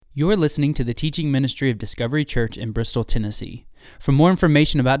You're listening to the teaching ministry of Discovery Church in Bristol, Tennessee. For more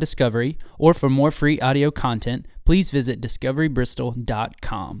information about Discovery or for more free audio content, please visit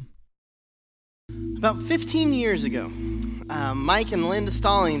discoverybristol.com. About 15 years ago, Mike and Linda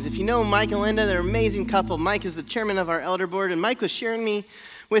Stallings, if you know Mike and Linda, they're an amazing couple. Mike is the chairman of our elder board, and Mike was sharing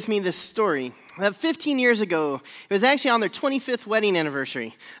with me this story. That 15 years ago, it was actually on their 25th wedding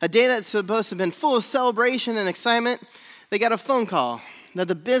anniversary, a day that's supposed to have been full of celebration and excitement. They got a phone call that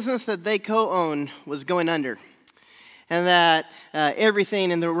the business that they co-own was going under, and that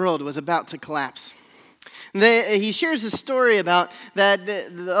everything in the world was about to collapse. He shares a story about that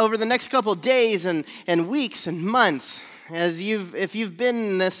over the next couple of days and weeks and months, if you've been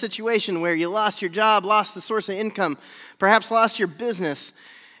in this situation where you lost your job, lost the source of income, perhaps lost your business,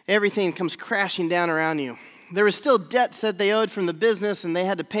 everything comes crashing down around you. There were still debts that they owed from the business, and they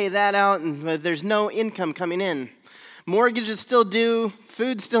had to pay that out, and there's no income coming in. Mortgage is still due,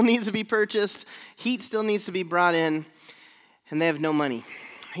 food still needs to be purchased, heat still needs to be brought in, and they have no money.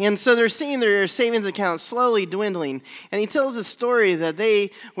 And so they're seeing their savings account slowly dwindling. And he tells a story that they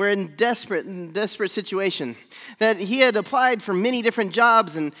were in desperate situation. That he had applied for many different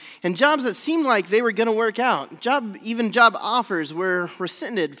jobs and jobs that seemed like they were going to work out. Even job offers were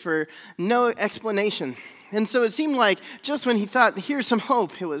rescinded for no explanation. And so it seemed like just when he thought, here's some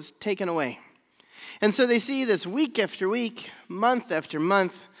hope, it was taken away. And so they see this week after week, month after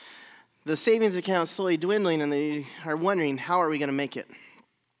month, the savings account slowly dwindling, and they are wondering, how are we going to make it?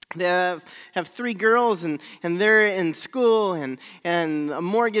 They have 3 girls, and they're in school, and a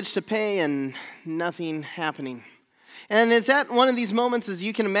mortgage to pay, and nothing happening. And it's at one of these moments, as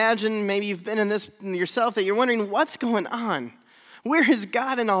you can imagine, maybe you've been in this yourself, that you're wondering, what's going on? Where is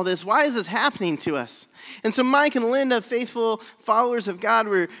God in all this? Why is this happening to us? And so Mike and Linda, faithful followers of God,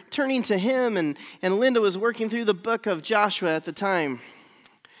 were turning to him, and Linda was working through the book of Joshua at the time.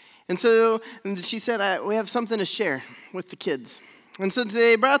 And so she said, we have something to share with the kids. And so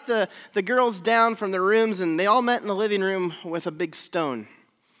they brought the girls down from their rooms, and they all met in the living room with a big stone.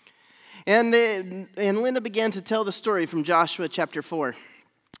 And Linda began to tell the story from Joshua chapter 4.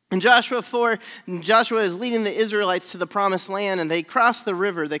 In Joshua 4, Joshua is leading the Israelites to the promised land, and they cross the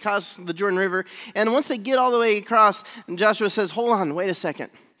river. They cross the Jordan River. And once they get all the way across, Joshua says, hold on, wait a second.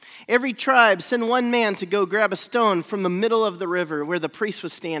 Every tribe, send one man to go grab a stone from the middle of the river where the priest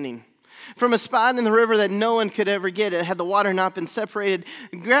was standing. From a spot in the river that no one could ever get, it had the water not been separated.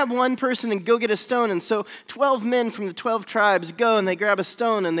 Grab one person and go get a stone. And so 12 men from the 12 tribes go, and they grab a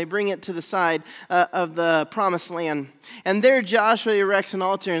stone, and they bring it to the side of the promised land. And there Joshua erects an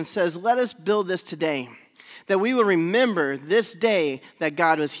altar and says, let us build this today, that we will remember this day that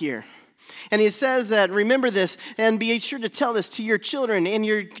God was here. And he says that, remember this, and be sure to tell this to your children and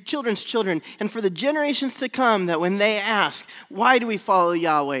your children's children, and for the generations to come, that when they ask, why do we follow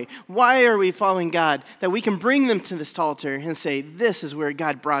Yahweh? Why are we following God? That we can bring them to this altar and say, this is where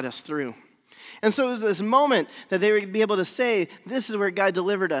God brought us through. And so it was this moment that they would be able to say, this is where God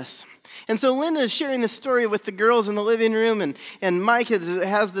delivered us. And so Linda is sharing this story with the girls in the living room, and Mike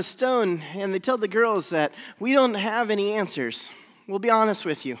has the stone, and they tell the girls that we don't have any answers. We'll be honest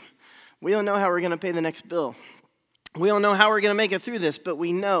with you. We don't know how we're going to pay the next bill. We don't know how we're going to make it through this, but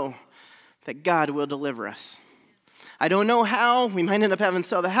we know that God will deliver us. I don't know how. We might end up having to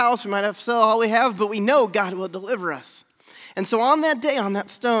sell the house. We might have to sell all we have, but we know God will deliver us. And so on that day, on that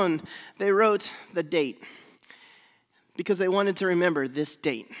stone, they wrote the date because they wanted to remember this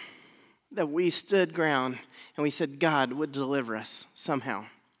date, that we stood ground and we said God would deliver us somehow.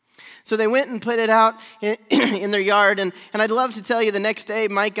 So they went and put it out in their yard, and I'd love to tell you the next day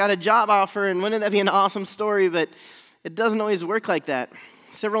Mike got a job offer, and wouldn't that be an awesome story, but it doesn't always work like that.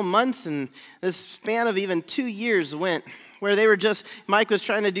 Several months and this span of even 2 years went, where Mike was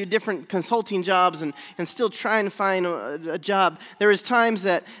trying to do different consulting jobs and still trying to find a job. There was times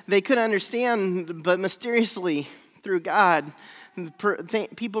that they couldn't understand, but mysteriously, through God,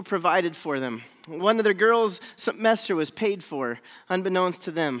 people provided for them. One of their girls' semester was paid for, unbeknownst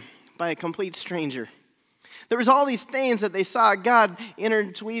to them, by a complete stranger. There was all these things that they saw God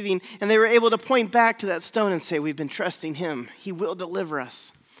interweaving, and they were able to point back to that stone and say, we've been trusting him. He will deliver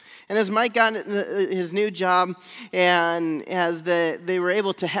us. And as Mike got his new job, and as they were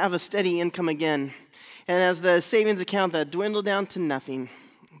able to have a steady income again, and as the savings account that dwindled down to nothing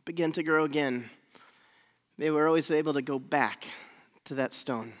began to grow again, they were always able to go back to that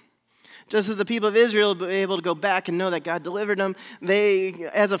stone. Just as the people of Israel were able to go back and know that God delivered them, they,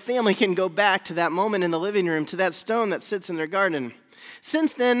 as a family, can go back to that moment in the living room, to that stone that sits in their garden.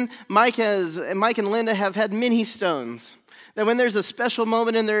 Since then, Mike and Linda have had many stones. That when there's a special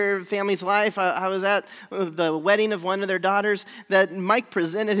moment in their family's life, I was at the wedding of one of their daughters, that Mike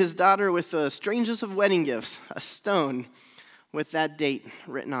presented his daughter with the strangest of wedding gifts, a stone with that date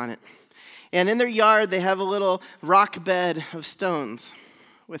written on it. And in their yard, they have a little rock bed of stones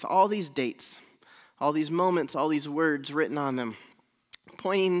with all these dates, all these moments, all these words written on them,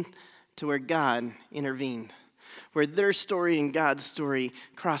 pointing to where God intervened, where their story and God's story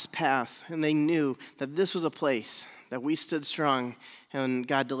crossed paths, and they knew that this was a place that we stood strong and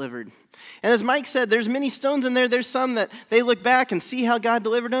God delivered. And as Mike said, there's many stones in there. There's some that they look back and see how God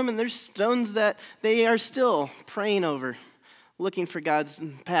delivered them, and there's stones that they are still praying over, looking for God's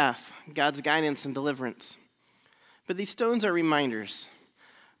path, God's guidance and deliverance. But these stones are reminders.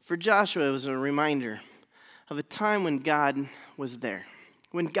 For Joshua, it was a reminder of a time when God was there,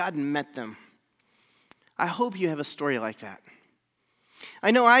 when God met them. I hope you have a story like that.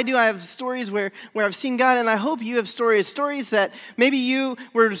 I know I do. I have stories where I've seen God, and I hope you have stories that maybe you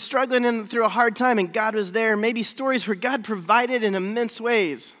were struggling through a hard time and God was there. Maybe stories where God provided in immense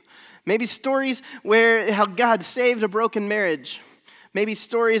ways. Maybe stories where how God saved a broken marriage. Maybe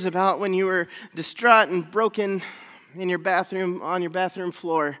stories about when you were distraught and broken in your bathroom, on your bathroom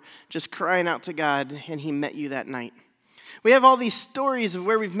floor, just crying out to God, and He met you that night. We have all these stories of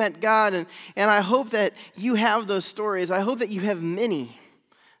where we've met God, and I hope that you have those stories. I hope that you have many,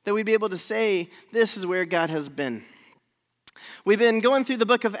 that we'd be able to say, this is where God has been. We've been going through the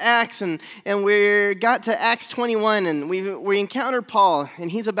book of Acts, and we got to Acts 21, and we encountered Paul, and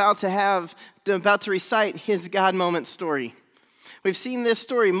he's about to recite his God moment story. We've seen this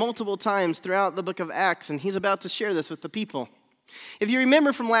story multiple times throughout the book of Acts, and he's about to share this with the people. If you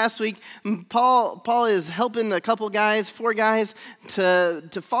remember from last week, Paul is helping a couple guys, 4 guys,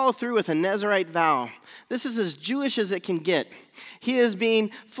 to follow through with a Nazirite vow. This is as Jewish as it can get. He is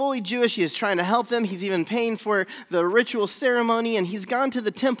being fully Jewish. He is trying to help them. He's even paying for the ritual ceremony, and he's gone to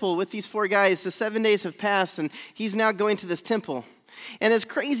the temple with these 4 guys. The 7 days have passed, and he's now going to this temple. And it's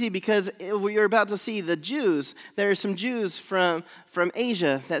crazy because we're about to see the Jews. There are some Jews from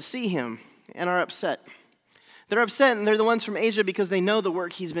Asia that see him and are upset. They're upset, and they're the ones from Asia because they know the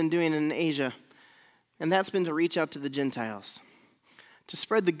work he's been doing in Asia. And that's been to reach out to the Gentiles, to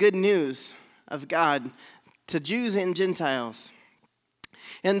spread the good news of God to Jews and Gentiles.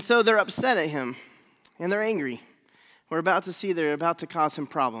 And so they're upset at him, and they're angry. We're about to see they're about to cause him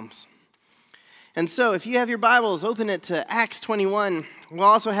problems. And so if you have your Bibles, open it to Acts 21. We'll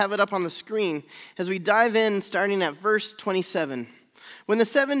also have it up on the screen as we dive in, starting at verse 27. When the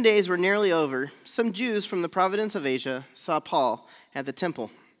 7 days were nearly over, some Jews from the province of Asia saw Paul at the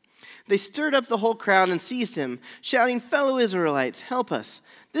temple. They stirred up the whole crowd and seized him, shouting, "Fellow Israelites, help us.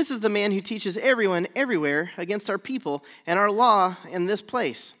 This is the man who teaches everyone everywhere against our people and our law in this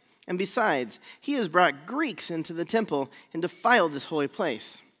place. And besides, he has brought Greeks into the temple and defiled this holy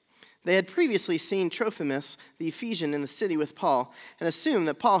place." They had previously seen Trophimus, the Ephesian, in the city with Paul and assumed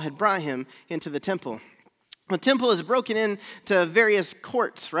that Paul had brought him into the temple. The temple is broken into various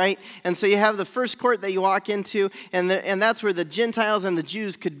courts, right? And so you have the first court that you walk into, and that's where the Gentiles and the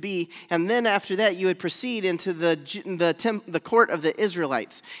Jews could be. And then after that, you would proceed into the court of the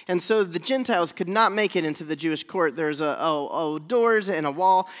Israelites. And so the Gentiles could not make it into the Jewish court. There's doors and a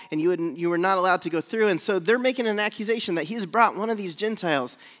wall, and you were not allowed to go through. And so they're making an accusation that he's brought one of these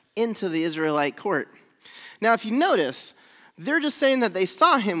Gentiles into the Israelite court. Now, if you notice, they're just saying that they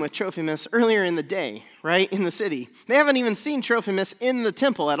saw him with Trophimus earlier in the day, right, in the city. They haven't even seen Trophimus in the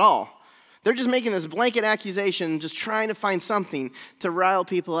temple at all. They're just making this blanket accusation, just trying to find something to rile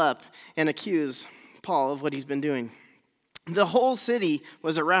people up and accuse Paul of what he's been doing. The whole city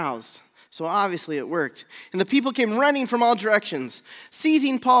was aroused, so obviously it worked. And the people came running from all directions.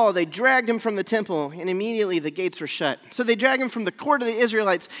 Seizing Paul, they dragged him from the temple, and immediately the gates were shut. So they dragged him from the court of the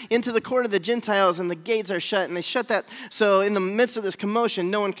Israelites into the court of the Gentiles, and the gates are shut. And they shut that, so in the midst of this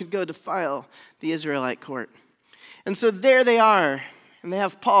commotion, no one could go defile the Israelite court. And so there they are, and they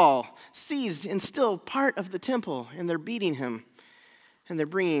have Paul seized and still part of the temple, and they're beating him, and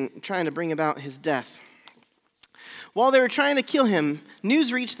they're trying to bring about his death. While they were trying to kill him,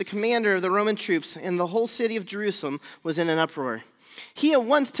 news reached the commander of the Roman troops, and the whole city of Jerusalem was in an uproar. He at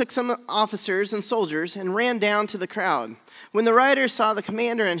once took some officers and soldiers and ran down to the crowd. When the rioters saw the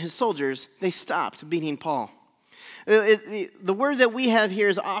commander and his soldiers, they stopped beating Paul. The word that we have here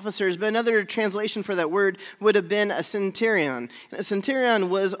is officers, but another translation for that word would have been a centurion. And a centurion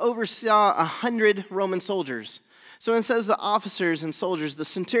oversaw 100 Roman soldiers. So when it says the officers and soldiers, the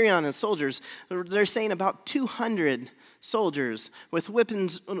centurion and soldiers, they're saying about 200 soldiers with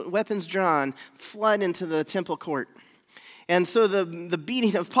weapons drawn flood into the temple court. And so the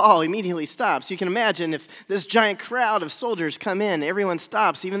beating of Paul immediately stops. You can imagine if this giant crowd of soldiers come in, everyone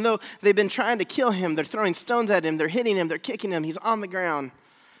stops. Even though they've been trying to kill him, they're throwing stones at him, they're hitting him, they're kicking him, he's on the ground.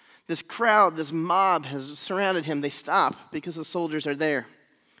 This crowd, this mob has surrounded him. They stop because the soldiers are there.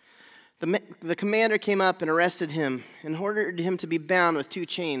 The commander came up and arrested him and ordered him to be bound with 2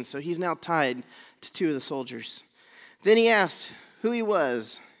 chains. So he's now tied to 2 of the soldiers. Then he asked who he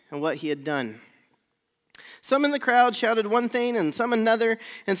was and what he had done. Some in the crowd shouted one thing and some another,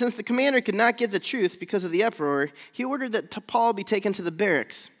 and since the commander could not get the truth because of the uproar, he ordered that Paul be taken to the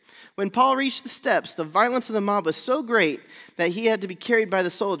barracks. When Paul reached the steps, the violence of the mob was so great that he had to be carried by the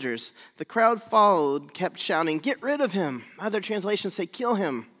soldiers. The crowd followed, kept shouting, "Get rid of him." Other translations say, "Kill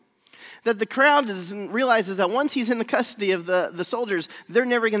him." That the crowd realizes that once he's in the custody of the soldiers, they're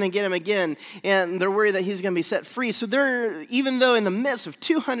never going to get him again, and they're worried that he's going to be set free. So even though in the midst of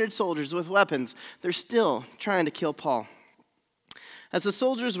 200 soldiers with weapons, they're still trying to kill Paul. As the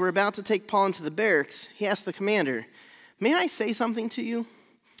soldiers were about to take Paul into the barracks, he asked the commander, "May I say something to you?"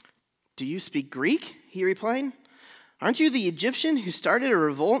 "Do you speak Greek?" he replied. "Aren't you the Egyptian who started a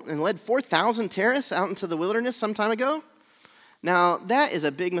revolt and led 4,000 terrorists out into the wilderness some time ago?" Now, that is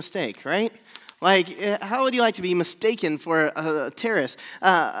a big mistake, right? Like, how would you like to be mistaken for a terrorist?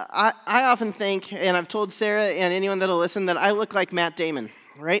 I often think, and I've told Sarah and anyone that'll listen, that I look like Matt Damon,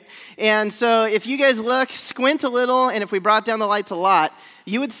 right? And so if you guys squint a little, and if we brought down the lights a lot,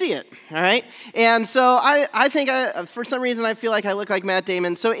 you would see it, all right? And so I think, for some reason, I feel like I look like Matt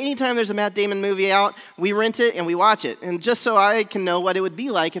Damon. So anytime there's a Matt Damon movie out, we rent it and we watch it. And just so I can know what it would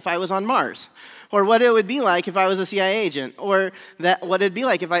be like if I was on Mars, or what it would be like if I was a CIA agent, or what it'd be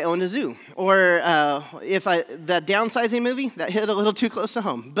like if I owned a zoo, or that downsizing movie, that hit a little too close to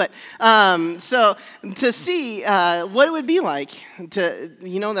home. But so to see what it would be like,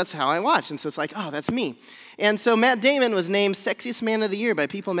 that's how I watch. And so it's like, oh, that's me. And so Matt Damon was named Sexiest Man of the Year by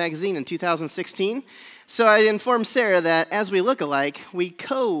People magazine in 2016. So I informed Sarah that as we look alike, we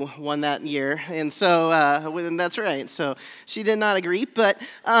co-won that year. And so that's right. So she did not agree, but...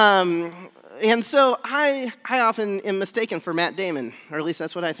 And so I often am mistaken for Matt Damon, or at least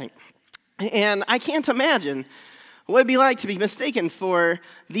that's what I think. And I can't imagine what it'd be like to be mistaken for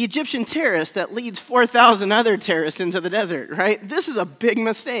the Egyptian terrorist that leads 4,000 other terrorists into the desert, right? This is a big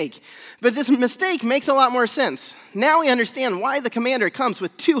mistake. But this mistake makes a lot more sense. Now we understand why the commander comes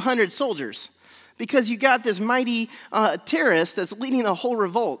with 200 soldiers. Because you got this mighty terrorist that's leading a whole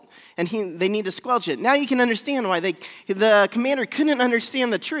revolt, and they need to squelch it. Now you can understand why the commander couldn't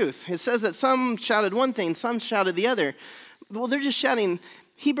understand the truth. It says that some shouted one thing, some shouted the other. Well, they're just shouting,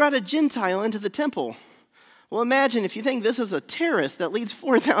 "He brought a Gentile into the temple." Well, imagine if you think this is a terrorist that leads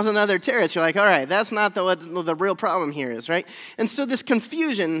 4,000 other terrorists. You're like, all right, that's not what the real problem here is, right? And so this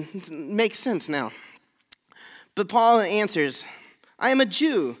confusion makes sense now. But Paul answers, "I am a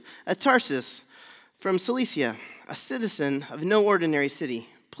Jew, a Tarsus, from Cilicia, a citizen of no ordinary city.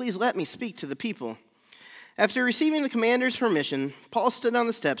 Please let me speak to the people." After receiving the commander's permission, Paul stood on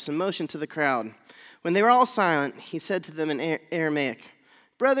the steps and motioned to the crowd. When they were all silent, he said to them in Aramaic,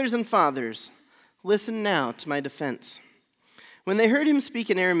 "Brothers and fathers, listen now to my defense." When they heard him speak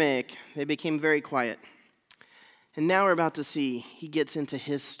in Aramaic, they became very quiet. And now we're about to see he gets into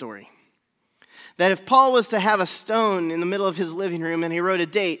his story. That if Paul was to have a stone in the middle of his living room and he wrote a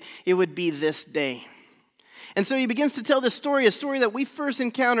date, it would be this day. And so he begins to tell this story, a story that we first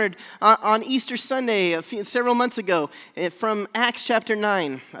encountered on Easter Sunday several months ago from Acts chapter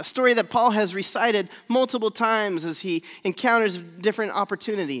 9, a story that Paul has recited multiple times as he encounters different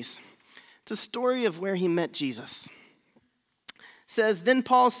opportunities. It's a story of where he met Jesus. It says, "Then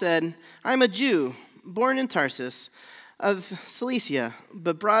Paul said, I'm a Jew, born in Tarsus of Cilicia,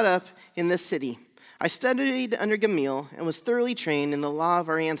 but brought up in this city. I studied under Gamaliel and was thoroughly trained in the law of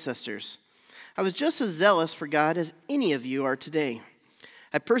our ancestors. I was just as zealous for God as any of you are today.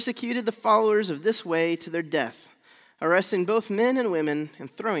 I persecuted the followers of this way to their death, arresting both men and women and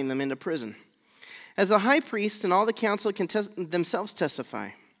throwing them into prison. As the high priest and all the council can themselves testify,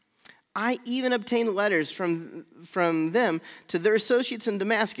 I even obtained letters from them to their associates in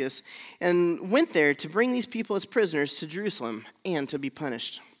Damascus and went there to bring these people as prisoners to Jerusalem and to be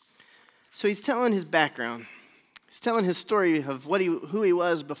punished." So he's telling his background. He's telling his story of who he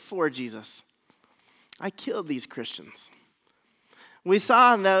was before Jesus. I killed these Christians. We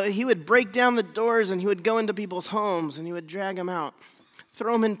saw that he would break down the doors and he would go into people's homes and he would drag them out,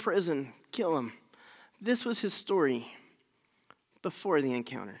 throw them in prison, kill them. This was his story before the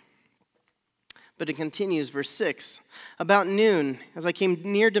encounter. But it continues, verse 6. "About noon, as I came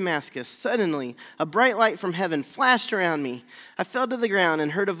near Damascus, suddenly a bright light from heaven flashed around me. I fell to the ground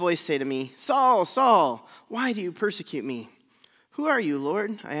and heard a voice say to me, 'Saul, Saul, why do you persecute me?' "Who are you,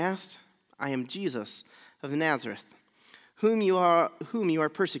 Lord?" I asked. "I am Jesus of Nazareth, whom you are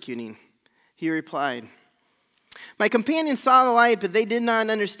persecuting," he replied. My companions saw the light, but they did not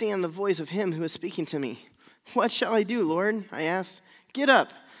understand the voice of him who was speaking to me. "What shall I do, Lord?" I asked. "Get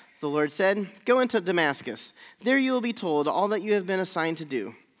up," the Lord said. "Go into Damascus. There you will be told all that you have been assigned to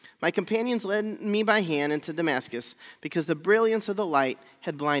do." My companions led me by hand into Damascus because the brilliance of the light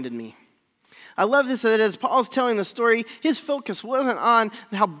had blinded me. I love this, that as Paul's telling the story, his focus wasn't on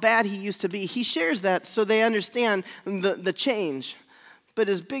how bad he used to be. He shares that so they understand the change. But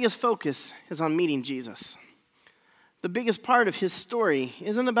his biggest focus is on meeting Jesus. The biggest part of his story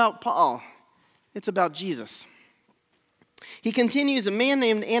isn't about Paul. It's about Jesus. He continues, "A man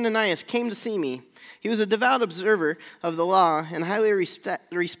named Ananias came to see me. He was a devout observer of the law and highly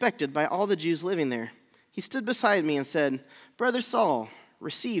respected by all the Jews living there. He stood beside me and said, 'Brother Saul,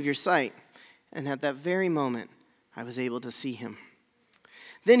 receive your sight.' And at that very moment, I was able to see him.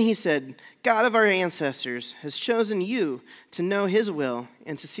 Then he said, 'God of our ancestors has chosen you to know his will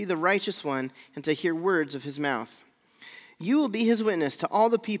and to see the righteous one and to hear words of his mouth. You will be his witness to all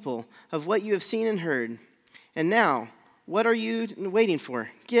the people of what you have seen and heard. And now, what are you waiting for?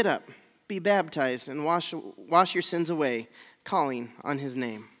 Get up, be baptized, and wash your sins away, calling on his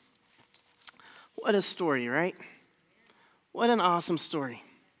name.'" What a story, right? What an awesome story.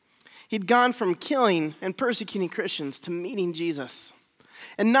 He'd gone from killing and persecuting Christians to meeting Jesus.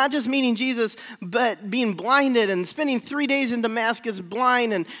 And not just meeting Jesus, but being blinded and spending 3 days in Damascus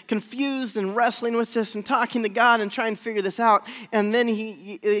blind and confused and wrestling with this and talking to God and trying to figure this out. And then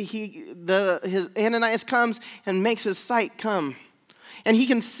his Ananias comes and makes his sight come. And he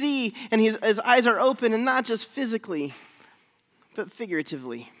can see, and his eyes are open, and not just physically, but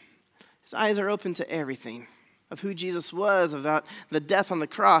figuratively. His eyes are open to everything of who Jesus was, about the death on the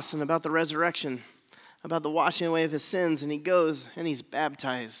cross, and about the resurrection, about the washing away of his sins, and he goes and he's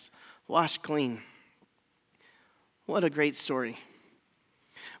baptized, washed clean. What a great story.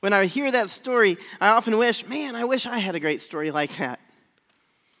 When I hear that story, I often wish, I wish I had a great story like that.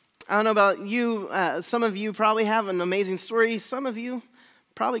 I don't know about you, some of you probably have an amazing story. Some of you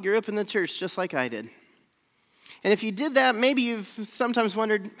probably grew up in the church just like I did. And if you did that, maybe you've sometimes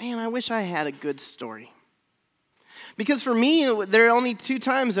wondered, I wish I had a good story. Because for me, there are only 2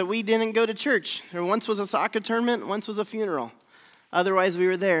 times that we didn't go to church. Once was a soccer tournament, once was a funeral. Otherwise, we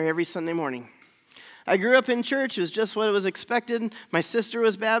were there every Sunday morning. I grew up in church. It was just what was expected. My sister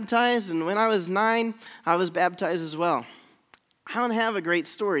was baptized, and when I was 9, I was baptized as well. I don't have a great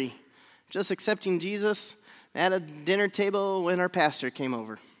story. Just accepting Jesus at a dinner table when our pastor came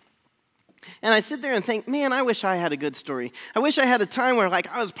over. And I sit there and think, I wish I had a good story. I wish I had a time where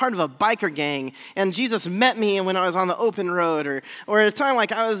I was part of a biker gang and Jesus met me when I was on the open road, or a time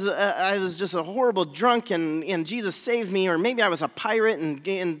like I was just a horrible drunk and Jesus saved me, or maybe I was a pirate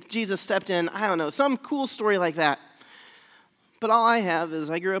and Jesus stepped in. I don't know, some cool story like that. But all I have is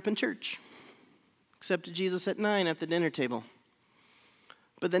I grew up in church, accepted Jesus at 9 at the dinner table.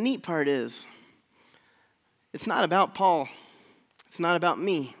 But the neat part is, it's not about Paul. It's not about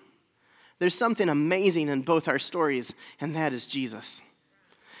me. There's something amazing in both our stories, and that is Jesus.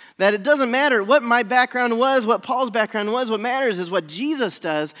 That it doesn't matter what my background was, what Paul's background was. What matters is what Jesus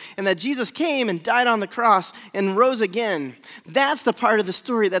does, and that Jesus came and died on the cross and rose again. That's the part of the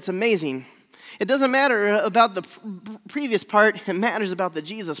story that's amazing. It doesn't matter about the previous part. It matters about the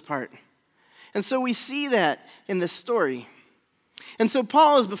Jesus part. And so we see that in this story. And so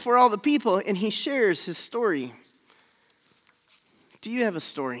Paul is before all the people, and he shares his story. Do you have a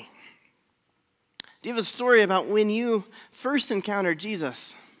story? Do you have a story about when you first encountered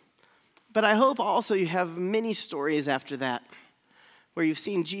Jesus? But I hope also you have many stories after that where you've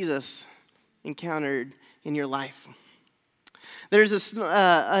seen Jesus encountered in your life. There's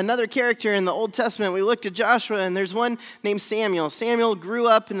another character in the Old Testament. We looked at Joshua, and there's one named Samuel. Samuel grew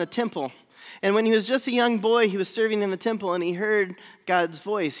up in the temple. And when he was just a young boy, he was serving in the temple, and he heard God's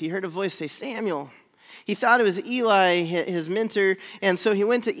voice. He heard a voice say, "Samuel." He thought it was Eli, his mentor, and so he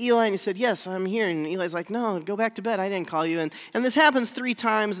went to Eli and he said, "Yes, I'm here." And Eli's like, "No, go back to bed. I didn't call you." And this happens 3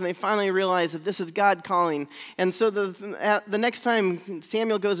 times, and they finally realize that this is God calling. And so the next time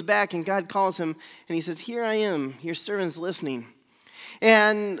Samuel goes back and God calls him, and he says, "Here I am, your servant's listening."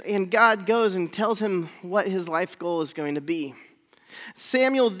 And God goes and tells him what his life goal is going to be.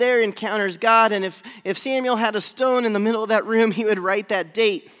 Samuel there encounters God, and if Samuel had a stone in the middle of that room, he would write that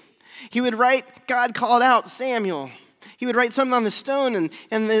date. He would write, "God called out Samuel." He would write something on the stone,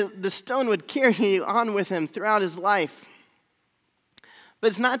 and the stone would carry on with him throughout his life. But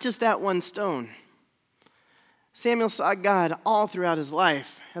it's not just that one stone. Samuel saw God all throughout his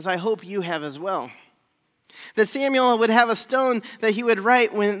life, as I hope you have as well. That Samuel would have a stone that he would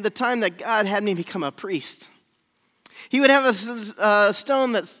write when the time that God had me become a priest. He would have a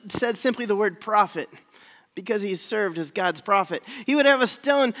stone that said simply the word prophet, because he served as God's prophet. He would have a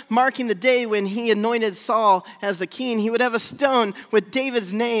stone marking the day when he anointed Saul as the king. He would have a stone with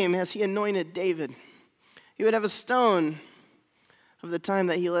David's name as he anointed David. He would have a stone of the time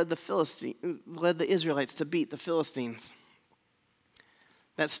that he led the Israelites to beat the Philistines.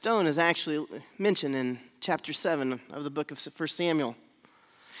 That stone is actually mentioned in chapter 7 of the book of 1 Samuel.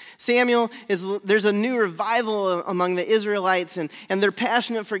 There's a new revival among the Israelites, and they're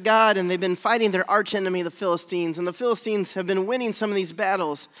passionate for God, and they've been fighting their archenemy, the Philistines, and the Philistines have been winning some of these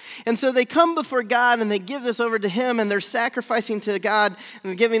battles. And so they come before God, and they give this over to him, and they're sacrificing to God,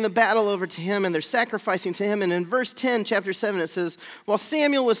 and giving the battle over to him, and they're sacrificing to him. And in verse 10, chapter 7, it says, while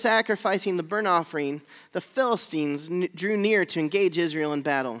Samuel was sacrificing the burnt offering, the Philistines drew near to engage Israel in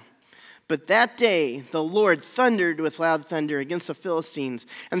battle. But that day, the Lord thundered with loud thunder against the Philistines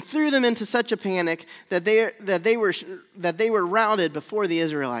and threw them into such a panic that they were routed before the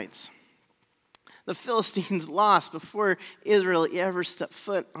Israelites. The Philistines lost before Israel ever stepped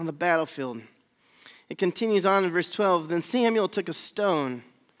foot on the battlefield. It continues on in verse 12. Then Samuel took a stone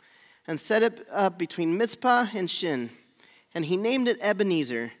and set it up between Mizpah and Shin, and he named it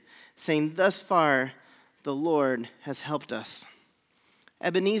Ebenezer, saying, thus far the Lord has helped us.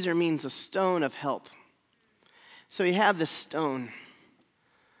 Ebenezer means a stone of help. So he had this stone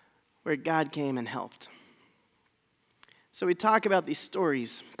where God came and helped. So we talk about these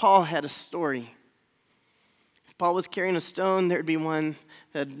stories. Paul had a story. If Paul was carrying a stone, there'd be one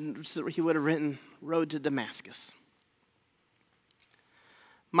that he would have written, Road to Damascus.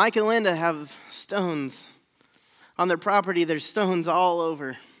 Mike and Linda have stones. On their property, there's stones all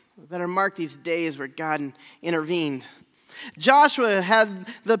over that are marked these days where God intervened. Joshua had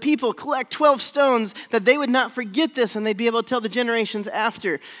the people collect 12 stones that they would not forget this and they'd be able to tell the generations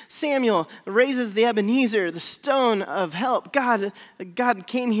after. Samuel raises the Ebenezer, the stone of help. God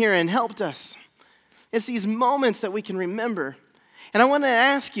came here and helped us. It's these moments that we can remember. And I want to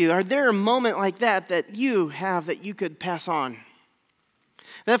ask you, are there a moment like that you have that you could pass on?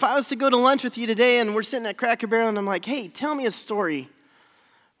 That if I was to go to lunch with you today and we're sitting at Cracker Barrel and I'm like, hey, tell me a story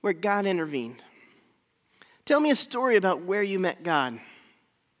where God intervened. Tell me a story about where you met God.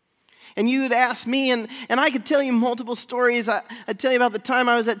 And you would ask me, and I could tell you multiple stories. I'd tell you about the time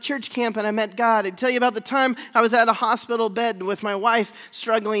I was at church camp and I met God. I'd tell you about the time I was at a hospital bed with my wife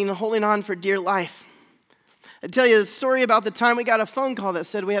struggling and holding on for dear life. I'd tell you a story about the time we got a phone call that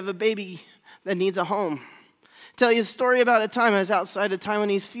said we have a baby that needs a home. I'd tell you a story about a time I was outside a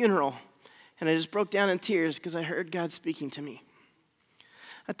Taiwanese funeral and I just broke down in tears because I heard God speaking to me.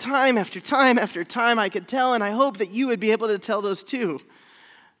 A time after time after time I could tell, and I hope that you would be able to tell those too.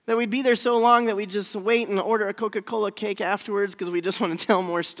 That we'd be there so long that we'd just wait and order a Coca-Cola cake afterwards because we just want to tell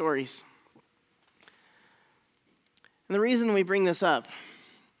more stories. And the reason we bring this up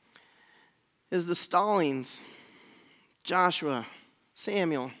is the Stallings, Joshua,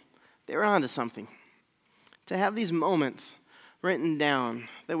 Samuel, they were onto something. To have these moments written down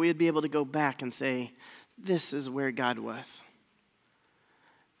that we would be able to go back and say, this is where God was.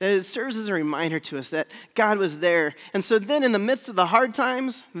 That it serves as a reminder to us that God was there. And so then in the midst of the hard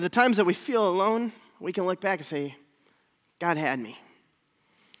times, the times that we feel alone, we can look back and say, God had me.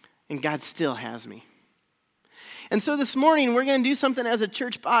 And God still has me. And so this morning, we're going to do something as a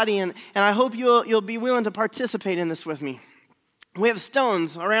church body, and I hope you'll be willing to participate in this with me. We have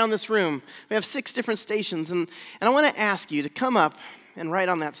stones around this room. We have 6 different stations, and I want to ask you to come up and write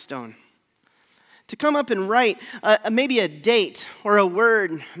on that stone. To come up and write maybe a date or a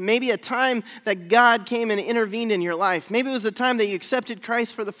word, maybe a time that God came and intervened in your life. Maybe it was the time that you accepted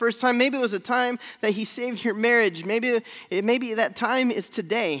Christ for the first time. Maybe it was a time that he saved your marriage. Maybe that time is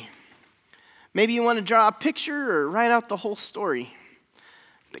today. Maybe you want to draw a picture or write out the whole story.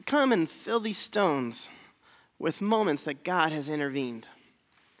 But come and fill these stones with moments that God has intervened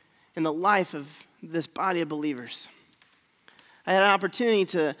in the life of this body of believers. I had an opportunity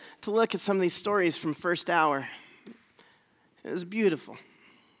to look at some of these stories from First Hour. It was beautiful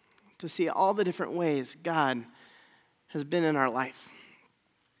to see all the different ways God has been in our life.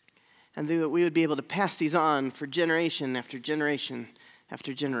 And that we would be able to pass these on for generation after generation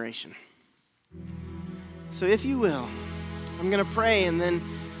after generation. So if you will, I'm going to pray and then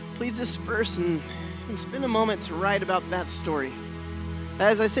please disperse and spend a moment to write about that story.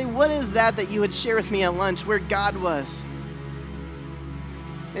 As I say, what is that you would share with me at lunch where God was?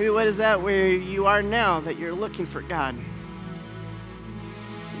 Maybe what is that where you are now that you're looking for God?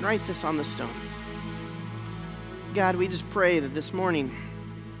 And write this on the stones. God, we just pray that this morning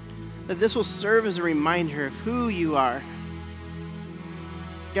that this will serve as a reminder of who you are.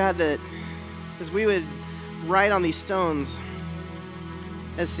 God, that as we would write on these stones,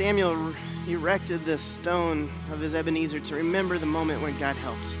 as Samuel erected this stone of his Ebenezer to remember the moment when God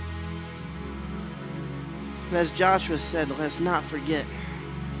helped. And as Joshua said, let us not forget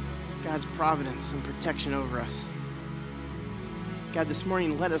God's providence and protection over us. God, this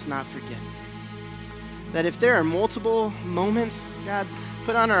morning, let us not forget that if there are multiple moments, God,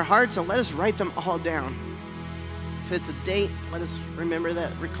 put on our hearts and let us write them all down. If it's a date, let us remember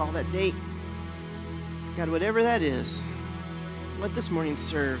that, recall that date. God, whatever that is, let this morning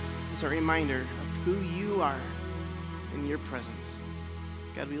serve as a reminder of who you are in your presence.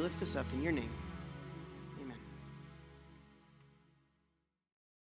 God, we lift this up in your name.